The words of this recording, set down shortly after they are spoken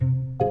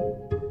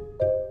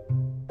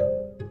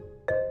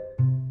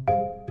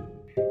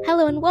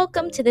Hello and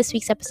welcome to this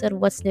week's episode of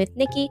What's New with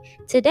Nikki.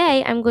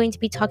 Today I'm going to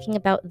be talking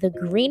about the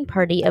Green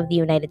Party of the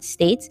United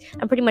States.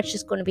 I'm pretty much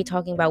just going to be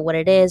talking about what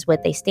it is,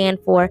 what they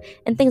stand for,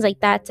 and things like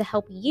that to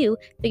help you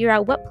figure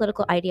out what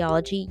political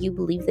ideology you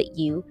believe that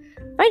you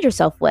find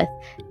yourself with.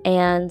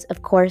 And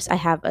of course, I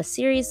have a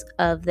series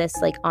of this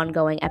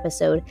ongoing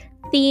episode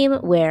theme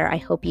where I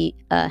hope you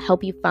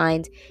help you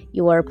find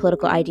your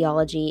political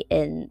ideology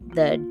in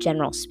the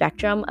general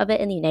spectrum of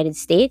it in the United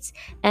States.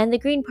 And the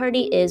Green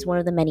Party is one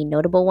of the many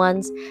notable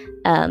ones,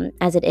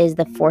 as it is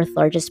the fourth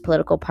largest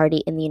political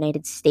party in the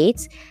United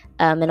States.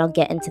 And I'll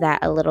get into that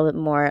a little bit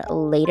more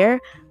later.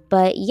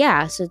 But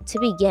yeah, so to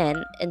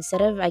begin,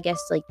 instead of,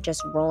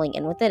 just rolling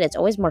in with it, it's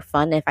always more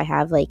fun if I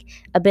have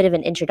a bit of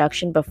an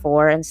introduction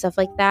before and stuff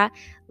like that.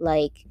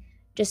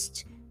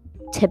 Just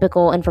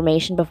typical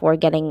information before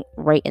getting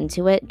right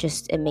into it.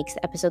 Just it makes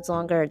the episodes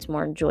longer, it's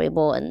more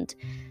enjoyable, and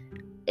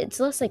it's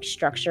less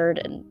structured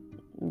and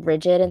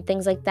rigid and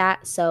things like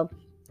that. So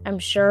I'm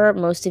sure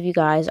most of you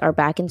guys are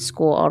back in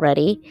school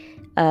already.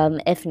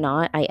 If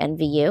not, I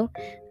envy you.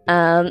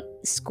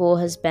 School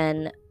has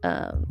been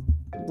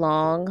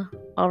long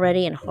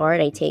already and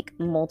hard. I take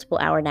multiple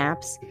hour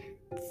naps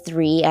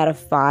 3 out of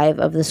 5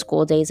 of the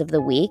school days of the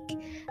week.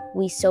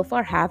 We so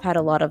far have had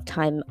a lot of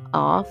time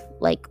off,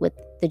 with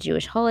the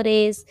Jewish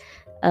holidays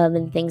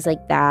and things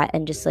like that,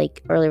 and just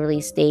early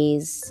release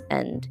days.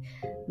 And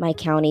my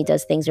county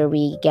does things where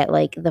we get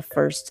the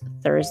first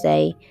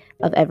Thursday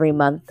of every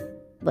month,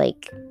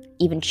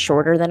 even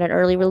shorter than an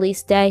early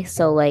release day.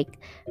 So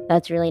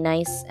that's really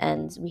nice,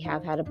 and we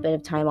have had a bit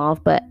of time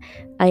off. But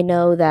I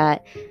know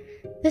that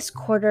this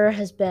quarter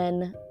has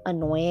been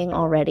annoying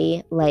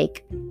already.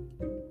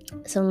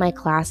 Some of my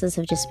classes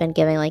have just been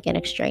giving an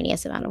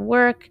extraneous amount of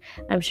work.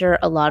 I'm sure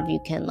a lot of you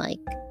can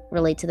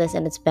relate to this,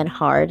 and it's been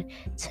hard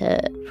to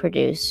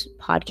produce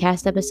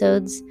podcast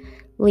episodes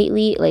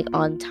lately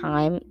on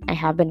time. I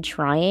have been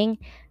trying,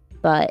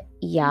 but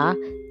yeah,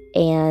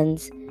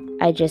 and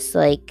I just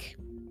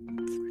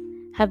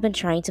have been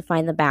trying to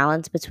find the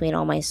balance between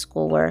all my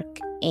schoolwork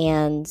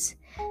and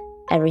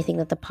everything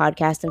that the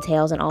podcast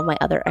entails and all my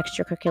other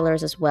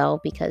extracurriculars as well,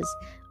 because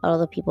all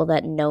the people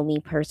that know me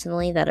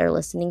personally that are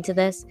listening to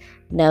this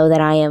know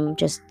that I am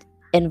just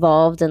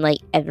involved in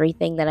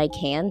everything that I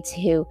can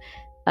to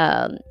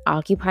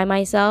occupy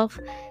myself.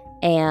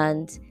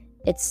 And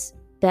it's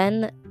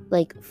been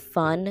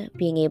fun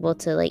being able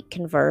to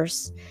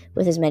converse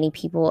with as many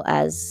people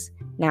as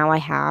now I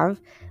have,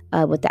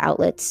 with the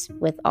outlets,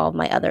 with all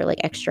my other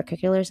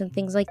extracurriculars and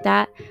things like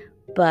that.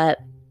 But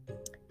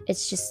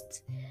it's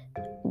just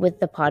with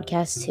the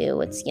podcast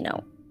too, it's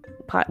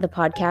the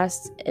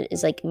podcast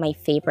is my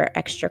favorite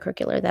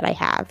extracurricular that I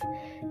have.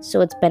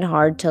 So it's been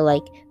hard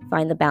to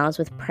find the balance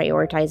with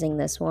prioritizing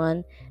this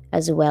one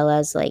as well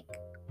as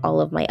all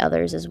of my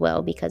others as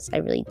well, because I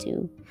really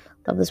do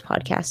love this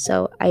podcast.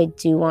 So I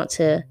do want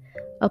to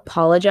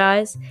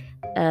apologize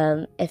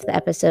if the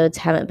episodes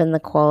haven't been the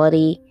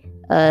quality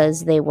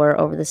as they were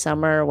over the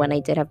summer when I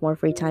did have more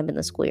free time in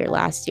the school year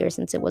last year,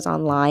 since it was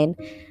online.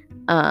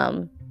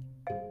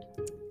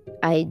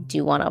 I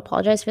do want to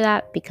apologize for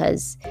that,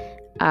 because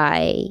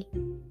I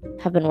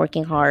have been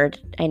working hard.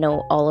 I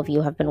know all of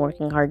you have been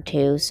working hard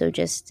too, so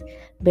just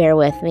bear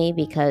with me,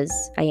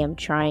 because I am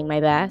trying my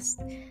best.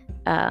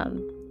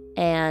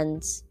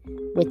 And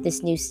with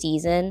this new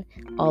season,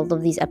 all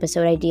of these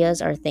episode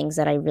ideas are things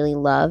that I really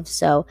love.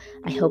 So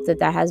I hope that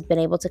has been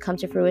able to come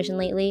to fruition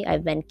lately.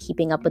 I've been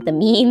keeping up with the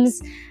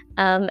memes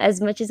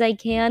as much as I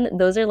can.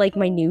 Those are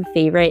my new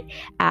favorite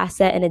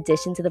asset in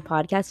addition to the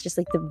podcast, just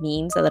the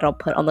memes that I'll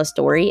put on the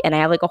story. And I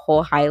have a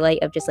whole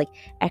highlight of just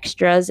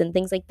extras and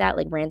things like that,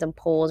 random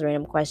polls,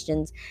 random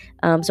questions.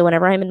 So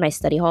whenever I'm in my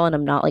study hall and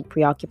I'm not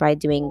preoccupied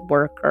doing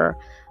work or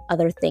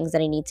other things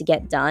that I need to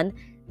get done,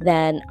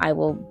 then I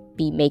will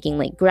be making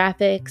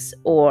graphics,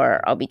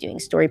 or I'll be doing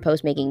story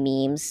posts, making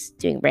memes,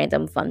 doing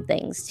random fun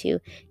things to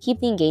keep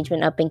the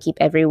engagement up and keep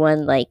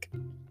everyone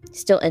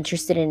still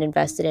interested and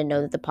invested, and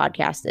know that the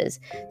podcast is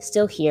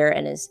still here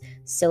and is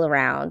still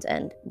around,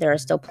 and there are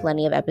still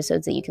plenty of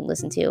episodes that you can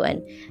listen to.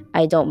 And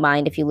I don't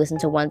mind if you listen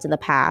to ones in the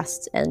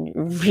past and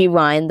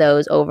rewind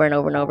those over and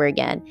over and over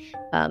again,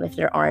 if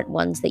there aren't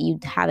ones that you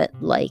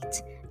haven't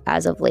liked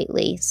as of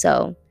lately.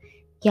 So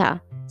yeah,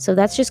 so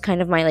that's just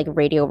kind of my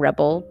Radio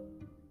Rebel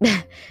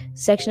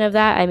section of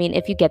that. I mean,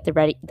 if you get the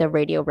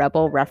Radio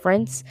Rebel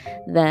reference,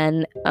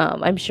 then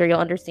I'm sure you'll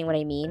understand what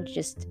I mean.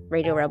 Just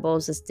Radio Rebel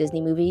is this Disney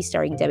movie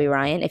starring Debbie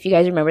Ryan. If you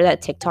guys remember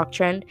that TikTok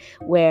trend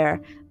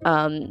where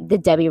the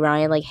Debbie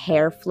Ryan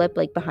hair flip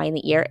behind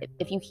the ear,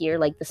 if you hear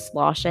the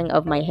sloshing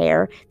of my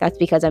hair, that's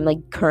because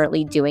I'm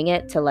currently doing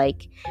it to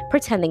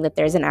pretending that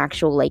there's an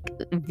actual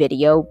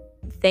video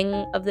thing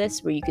of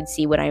this where you can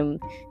see what I'm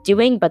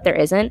doing, but there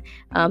isn't.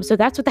 So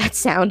that's what that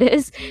sound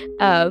is.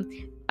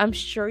 I'm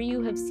sure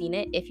you have seen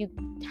it. If you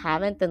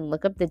haven't, then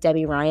look up the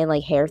Debbie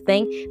Ryan hair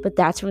thing. But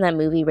that's from that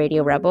movie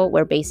Radio Rebel,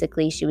 where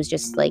basically she was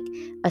just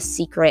a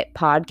secret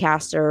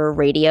podcaster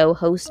radio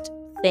host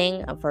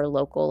thing of her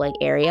local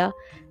area.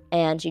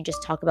 And she'd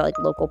just talk about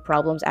local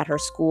problems at her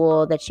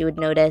school that she would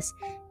notice.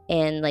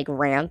 and like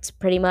rant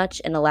pretty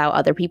much and allow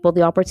other people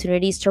the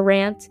opportunities to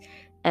rant.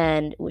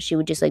 And she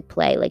would just like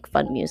play like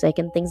fun music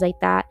and things like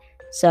that.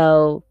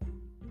 So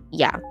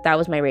yeah, that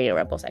was my Radio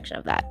Rebel section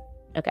of that.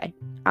 Okay,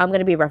 I'm going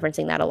to be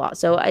referencing that a lot.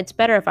 So it's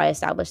better if I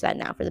establish that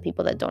now for the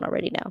people that don't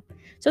already know.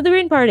 So the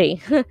Green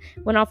Party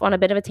went off on a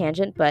bit of a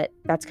tangent, but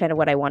that's kind of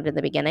what I wanted in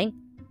the beginning.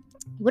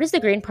 What is the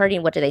Green Party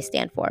and what do they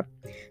stand for?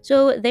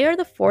 So, they are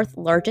the fourth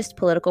largest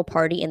political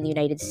party in the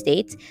United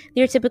States.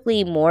 They are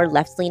typically more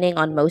left leaning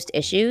on most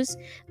issues,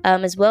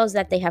 as well as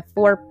that they have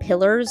four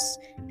pillars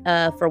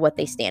for what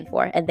they stand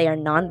for. And they are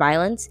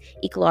nonviolence,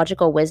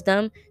 ecological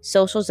wisdom,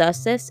 social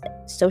justice,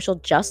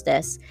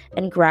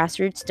 and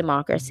grassroots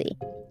democracy.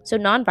 So,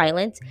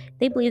 nonviolence,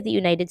 they believe the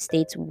United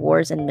States'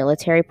 wars and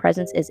military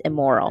presence is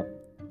immoral.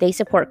 They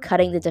support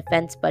cutting the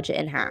defense budget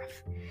in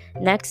half.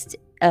 Next,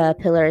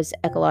 pillar is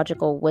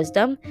ecological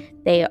wisdom.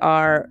 They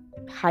are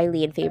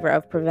highly in favor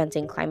of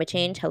preventing climate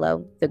change.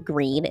 Hello, the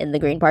green in the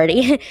Green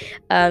Party,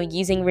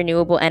 using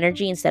renewable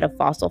energy instead of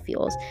fossil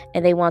fuels.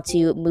 And they want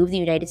to move the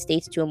United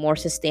States to a more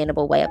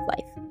sustainable way of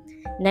life.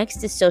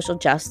 Next is social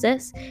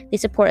justice. They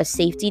support a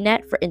safety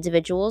net for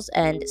individuals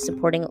and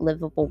supporting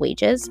livable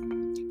wages.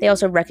 They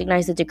also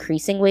recognize the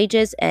decreasing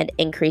wages and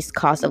increased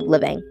cost of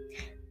living.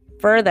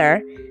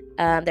 Further,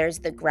 there's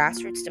the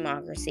grassroots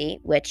democracy,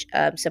 which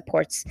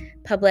supports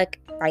public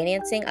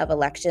financing of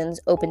elections,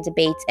 open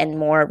debates, and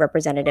more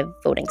representative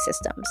voting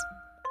systems.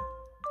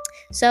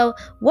 So,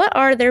 what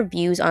are their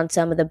views on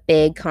some of the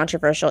big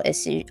controversial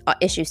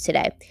issues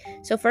today?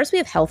 So, first we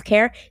have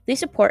healthcare. They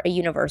support a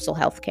universal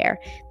healthcare.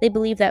 They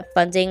believe that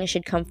funding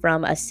should come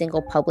from a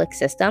single public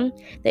system.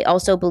 They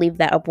also believe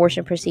that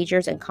abortion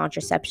procedures and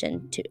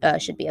contraception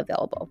should be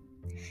available.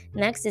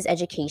 Next is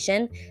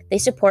education. They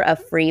support a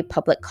free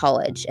public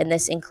college, and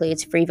this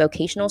includes free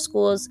vocational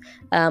schools,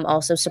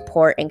 also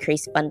support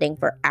increased funding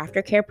for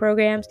aftercare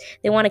programs.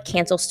 They want to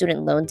cancel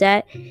student loan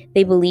debt.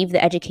 They believe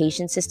the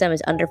education system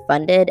is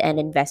underfunded and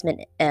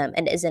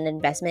is an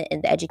investment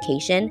in the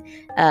education,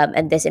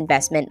 and this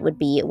investment would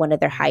be one of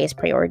their highest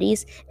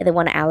priorities, and they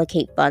want to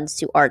allocate funds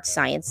to arts,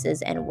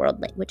 sciences, and world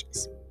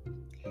languages.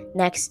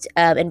 Next,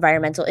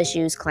 environmental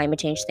issues, climate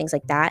change, things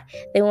like that.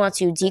 They want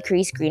to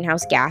decrease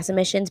greenhouse gas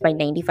emissions by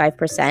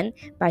 95%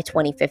 by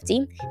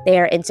 2050. They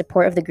are in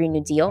support of the Green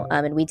New Deal,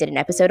 and we did an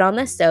episode on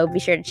this, so be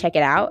sure to check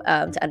it out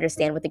to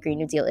understand what the Green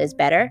New Deal is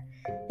better.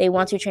 They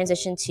want to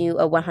transition to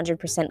a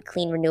 100%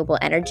 clean renewable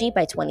energy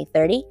by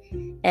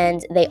 2030,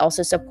 and they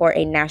also support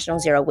a national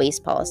zero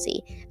waste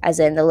policy, as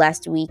in the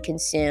less we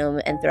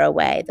consume and throw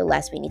away, the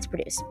less we need to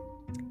produce.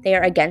 They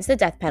are against the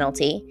death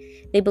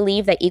penalty. They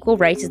believe that equal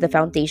rights is the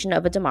foundation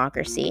of a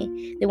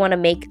democracy. They want to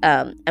make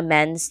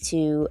amends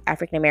to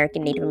African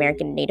American, Native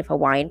American, and Native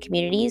Hawaiian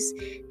communities.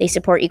 They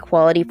support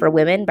equality for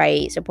women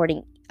by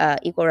supporting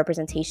equal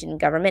representation in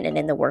government and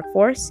in the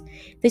workforce.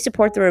 They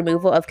support the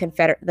removal of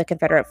the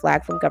Confederate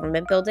flag from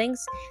government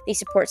buildings. They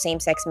support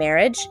same-sex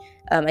marriage.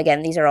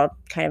 Again, these are all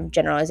kind of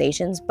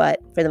generalizations,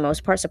 but for the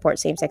most part, support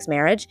same-sex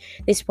marriage.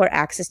 They support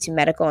access to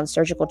medical and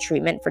surgical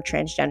treatment for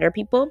transgender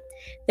people.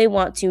 They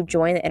want to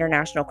join the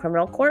International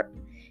Criminal Court.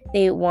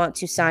 They want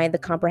to sign the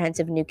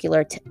Comprehensive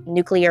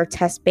Nuclear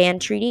Test Ban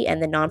Treaty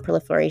and the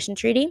Non-Proliferation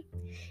Treaty.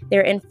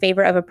 They're in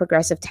favor of a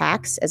progressive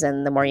tax, as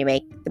in the more you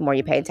make, the more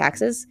you pay in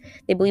taxes.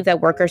 They believe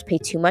that workers pay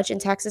too much in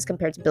taxes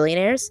compared to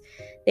billionaires.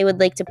 They would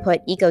like to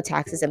put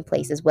eco-taxes in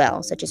place as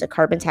well, such as a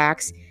carbon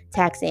tax,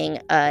 taxing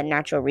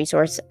natural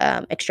resource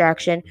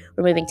extraction,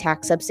 removing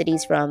tax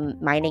subsidies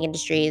from mining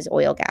industries,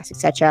 oil, gas,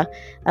 etc.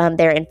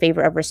 They're in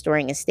favor of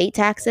restoring estate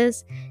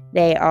taxes.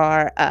 They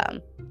are...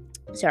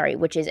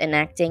 which is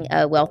enacting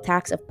a wealth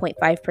tax of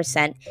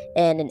 0.5%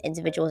 in an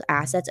individual's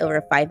assets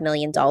over $5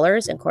 million,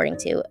 according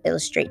to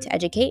Illustrate to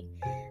Educate.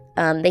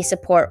 They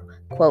support,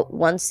 quote,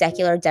 one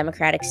secular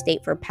democratic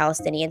state for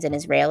Palestinians and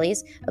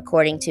Israelis,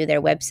 according to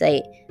their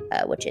website,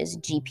 which is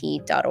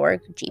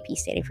gp.org, GP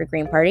standing for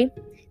Green Party.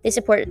 They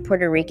support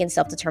Puerto Rican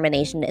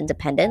self-determination and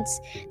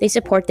independence. They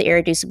support the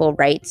irreducible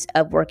rights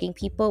of working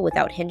people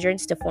without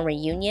hindrance to form a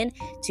union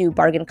to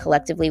bargain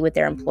collectively with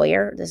their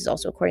employer. This is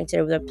also according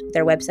to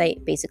their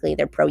website. Basically,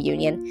 they're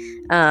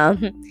pro-union.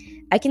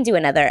 I can do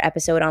another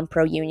episode on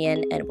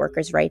pro-union and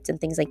workers' rights and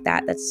things like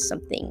that. That's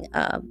something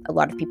a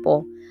lot of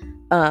people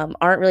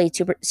aren't really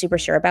super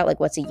sure about, like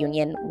what's a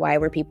union? Why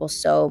were people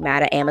so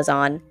mad at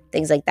Amazon?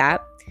 Things like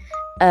that.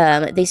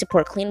 They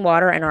support clean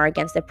water and are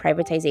against the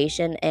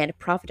privatization and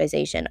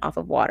profitization off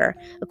of water.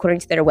 According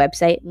to their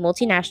website,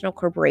 multinational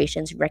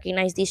corporations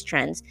recognize these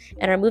trends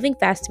and are moving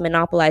fast to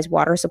monopolize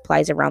water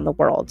supplies around the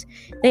world.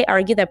 They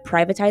argue that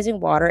privatizing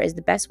water is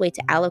the best way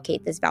to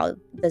allocate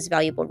this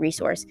valuable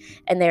resource,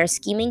 and they are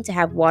scheming to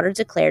have water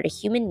declared a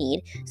human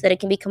need so that it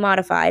can be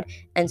commodified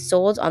and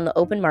sold on the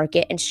open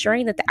market,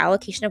 ensuring that the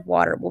allocation of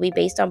water will be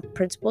based on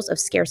principles of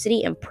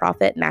scarcity and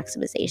profit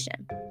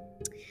maximization.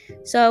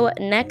 So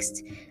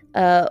next,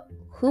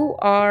 who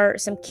are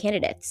some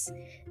candidates?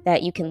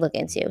 that you can look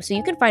into. So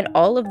you can find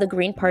all of the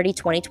Green Party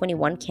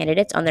 2021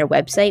 candidates on their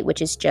website,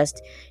 which is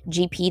just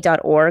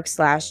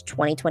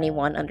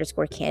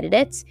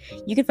gp.org/2021_candidates.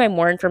 You can find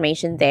more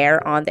information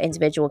there on the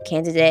individual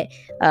candidate,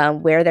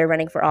 where they're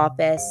running for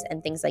office,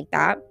 and things like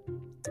that.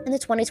 In the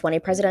 2020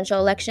 presidential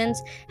elections,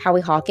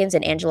 Howie Hawkins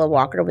and Angela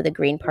Walker were the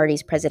Green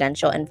Party's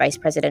presidential and vice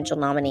presidential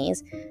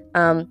nominees.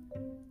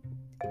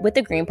 With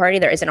the Green Party,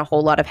 there isn't a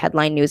whole lot of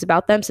headline news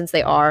about them since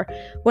they are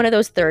one of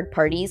those third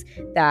parties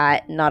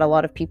that not a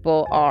lot of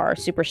people are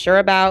super sure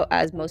about,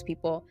 as most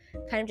people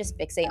kind of just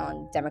fixate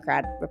on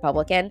Democrat,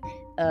 Republican.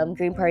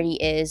 Green Party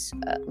is,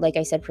 like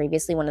I said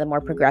previously, one of the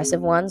more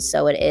progressive ones.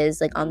 So it is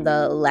like on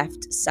the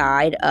left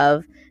side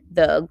of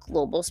the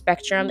global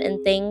spectrum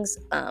and things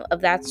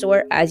of that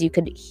sort, as you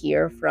could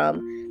hear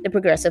from the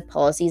progressive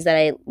policies that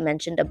I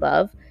mentioned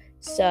above.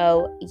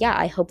 So, yeah,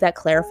 I hope that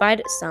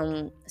clarified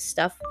some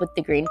stuff with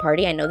the Green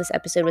Party. I know this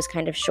episode was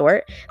kind of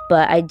short,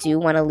 but I do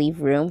want to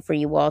leave room for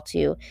you all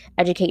to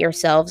educate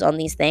yourselves on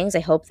these things. I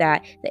hope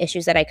that the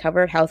issues that I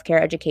covered,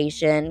 healthcare,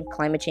 education,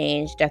 climate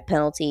change, death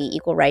penalty,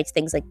 equal rights,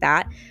 things like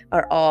that,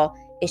 are all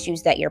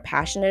issues that you're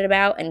passionate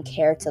about and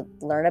care to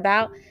learn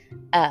about.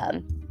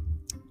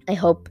 I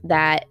hope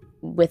that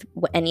with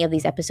any of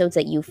these episodes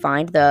that you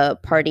find the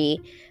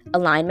party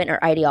alignment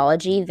or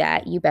ideology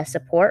that you best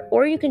support,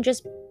 or you can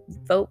just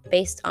vote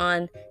based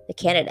on the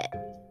candidate,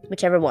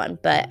 whichever one.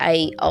 But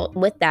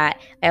with that,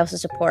 I also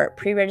support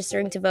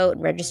pre-registering to vote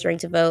and registering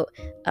to vote.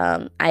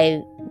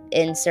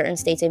 In certain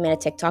states, I made a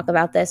TikTok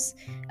about this.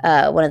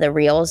 One of the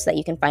reels that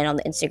you can find on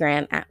the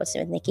Instagram at What's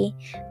New with Nikki.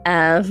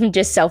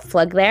 Just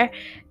self-plug there.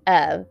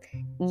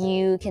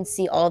 You can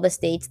see all the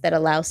states that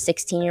allow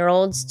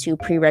 16-year-olds to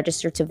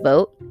pre-register to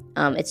vote.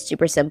 It's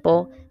super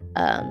simple.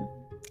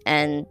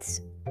 And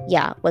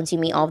yeah, once you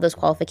meet all of those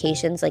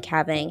qualifications, like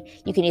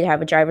you can either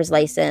have a driver's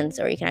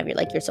license or you can have your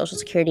social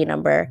security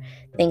number,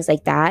 things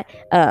like that.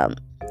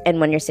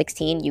 And when you're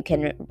 16, you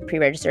can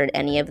pre-register in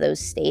any of those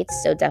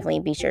states. So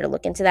definitely be sure to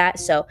look into that.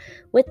 So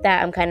with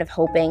that, I'm kind of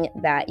hoping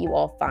that you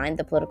all find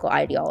the political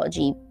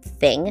ideology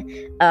thing,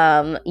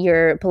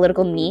 your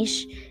political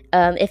niche,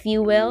 if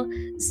you will,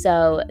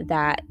 so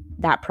that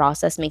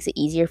process makes it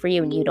easier for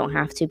you and you don't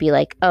have to be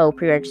like, oh,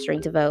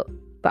 pre-registering to vote,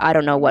 but I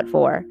don't know what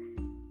for,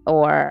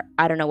 or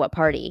I don't know what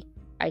party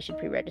I should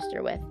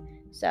pre-register with.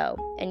 So,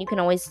 and you can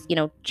always,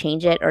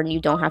 change it, or you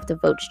don't have to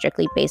vote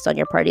strictly based on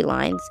your party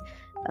lines.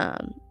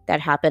 That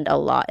happened a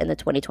lot in the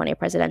 2020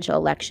 presidential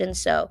election.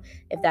 So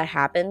if that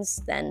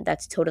happens, then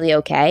that's totally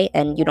okay.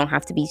 And you don't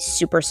have to be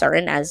super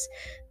certain, as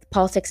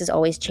politics is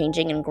always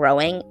changing and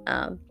growing.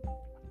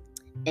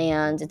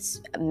 And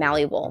it's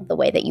malleable the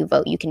way that you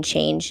vote. You can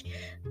change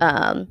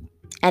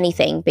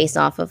anything based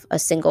off of a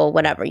single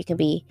whatever. You can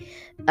be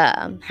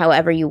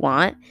however you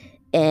want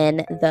in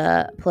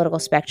the political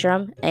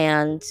spectrum,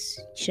 and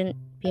you shouldn't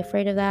be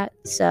afraid of that.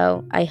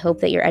 So I hope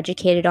that you're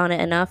educated on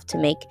it enough to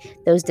make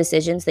those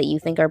decisions that you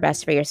think are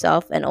best for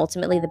yourself and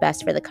ultimately the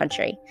best for the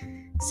country.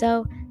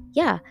 So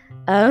yeah,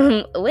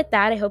 with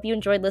that, I hope you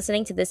enjoyed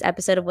listening to this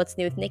episode of What's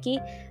New with Nikki.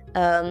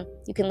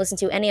 You can listen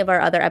to any of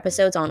our other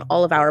episodes on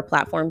all of our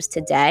platforms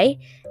today.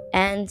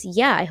 And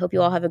yeah, I hope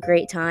you all have a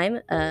great time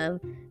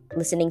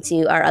listening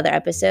to our other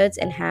episodes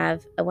and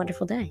have a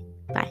wonderful day.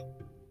 Bye.